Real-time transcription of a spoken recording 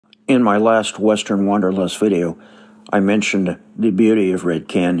In my last Western Wanderlust video, I mentioned the beauty of Red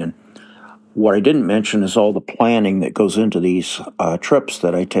Canyon. What I didn't mention is all the planning that goes into these trips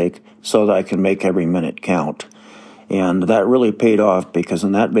that I take so that I can make every minute count. And that really paid off because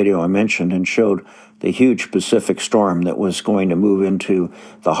in that video I mentioned and showed the huge Pacific storm that was going to move into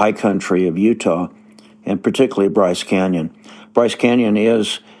the high country of Utah, and particularly Bryce Canyon. Bryce Canyon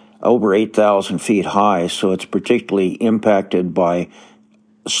is over 8,000 feet high, so it's particularly impacted by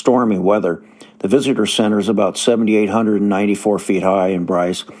stormy weather. The visitor center is about 7,894 feet high in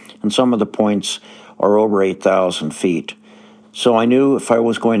Bryce, and some of the points are over 8,000 feet. So I knew if I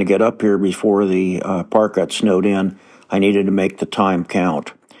was going to get up here before the park got snowed in, I needed to make the time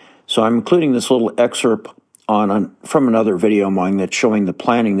count. So I'm including this little excerpt from another video of mine that's showing the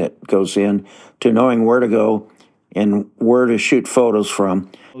planning that goes in to knowing where to go and where to shoot photos from.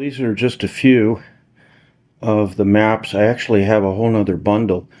 These are just a few of the maps. I actually have a whole nother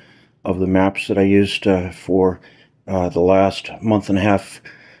bundle of the maps that I used for the last month and a half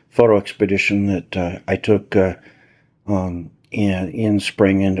photo expedition that I took in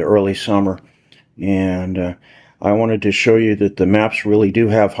spring into early summer. And I wanted to show you that the maps really do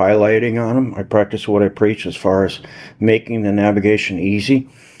have highlighting on them. I practice what I preach as far as making the navigation easy.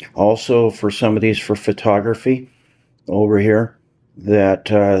 Also, for some of these for photography over here, that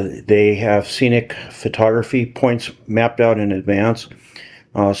they have scenic photography points mapped out in advance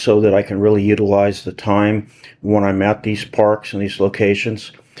so that I can really utilize the time when I'm at these parks and these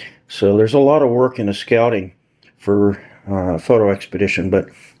locations. So there's a lot of work in the scouting for photo expedition, but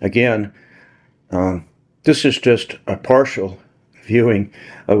again, this is just a partial viewing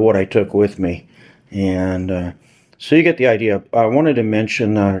of what I took with me, and so you get the idea. I wanted to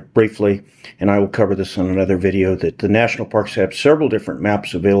mention briefly, and I will cover this in another video, that the national parks have several different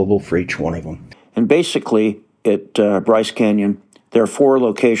maps available for each one of them. And basically, at Bryce Canyon, there are 4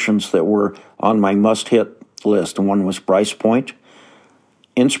 locations that were on my must-hit list, and one was Bryce Point,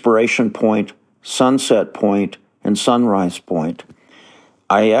 Inspiration Point, Sunset Point, and Sunrise Point.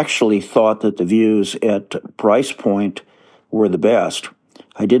 I actually thought that the views at Bryce Point were the best.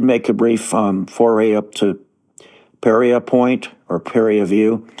 I did make a brief foray up to Peria Point, or Peria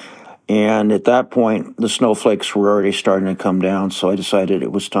View, and at that point the snowflakes were already starting to come down, so I decided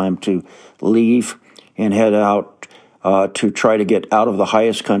it was time to leave and head out to try to get out of the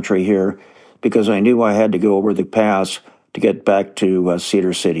highest country here, because I knew I had to go over the pass to get back to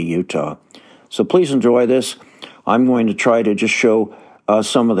Cedar City, Utah. So please enjoy this. I'm going to try to just show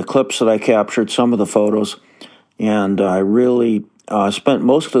some of the clips that I captured, some of the photos, and I really spent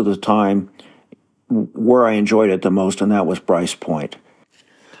most of the time where I enjoyed it the most, and that was Bryce Point.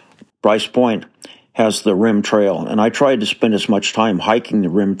 Bryce Point has the rim trail, and I tried to spend as much time hiking the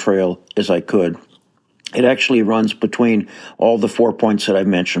rim trail as I could. It actually runs between all the 4 points that I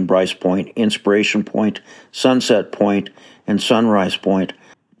mentioned: Bryce Point, Inspiration Point, Sunset Point, and Sunrise Point.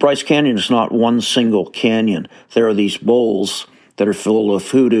 Bryce Canyon is not one single canyon. There are these bowls that are full of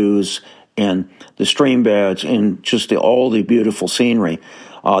hoodoos and the stream beds and just all the beautiful scenery.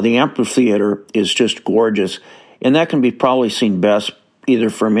 The amphitheater is just gorgeous, and that can be probably seen best either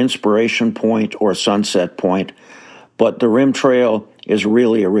from Inspiration Point or Sunset Point. But the rim trail is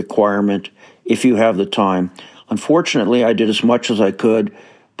really a requirement if you have the time. Unfortunately, I did as much as I could,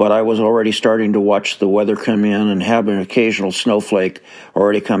 but I was already starting to watch the weather come in and have an occasional snowflake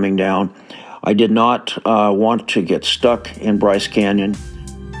already coming down. I did not want to get stuck in Bryce Canyon.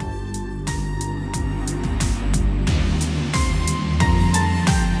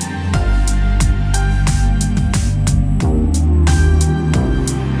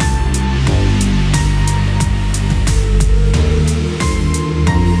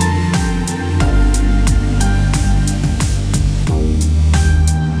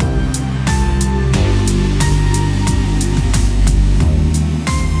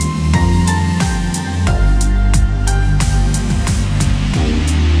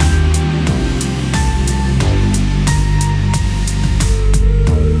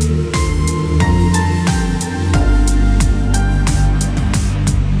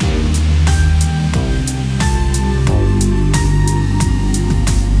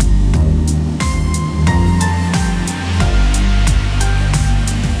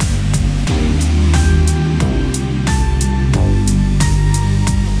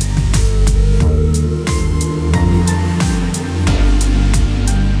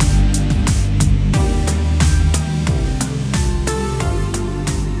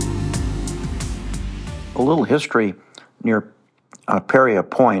 A little history near Peria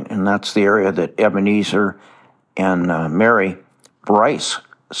Point, and that's the area that Ebenezer and Mary Bryce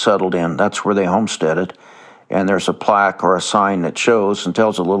settled in. That's where they homesteaded. and there's a plaque or a sign that shows and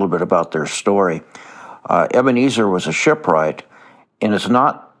tells a little bit about their story. Ebenezer was a shipwright, and is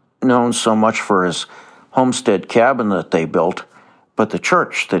not known so much for his homestead cabin that they built, but the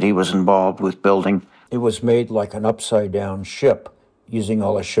church that he was involved with building. It was made like an upside-down ship, using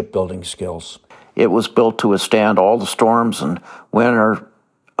all his shipbuilding skills. It was built to withstand all the storms and winter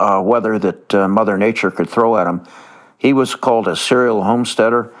weather that Mother Nature could throw at him. He was called a serial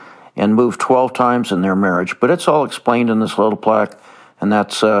homesteader and moved 12 times in their marriage, but it's all explained in this little plaque, and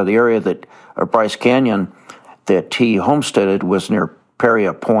that's the area that Bryce Canyon that he homesteaded was near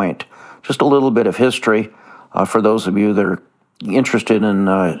Bryce Point. Just a little bit of history for those of you that are interested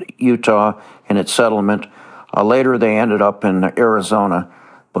in Utah and its settlement. Later they ended up in Arizona,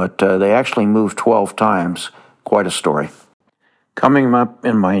 but they actually moved 12 times. Quite a story. Coming up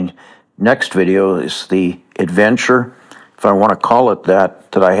in my next video is the adventure, if I want to call it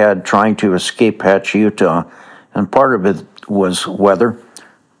that I had trying to escape Hatch, Utah. And part of it was weather,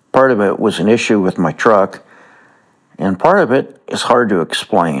 part of it was an issue with my truck, and part of it is hard to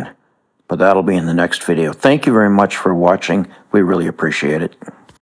explain. But that'll be in the next video. Thank you very much for watching. We really appreciate it.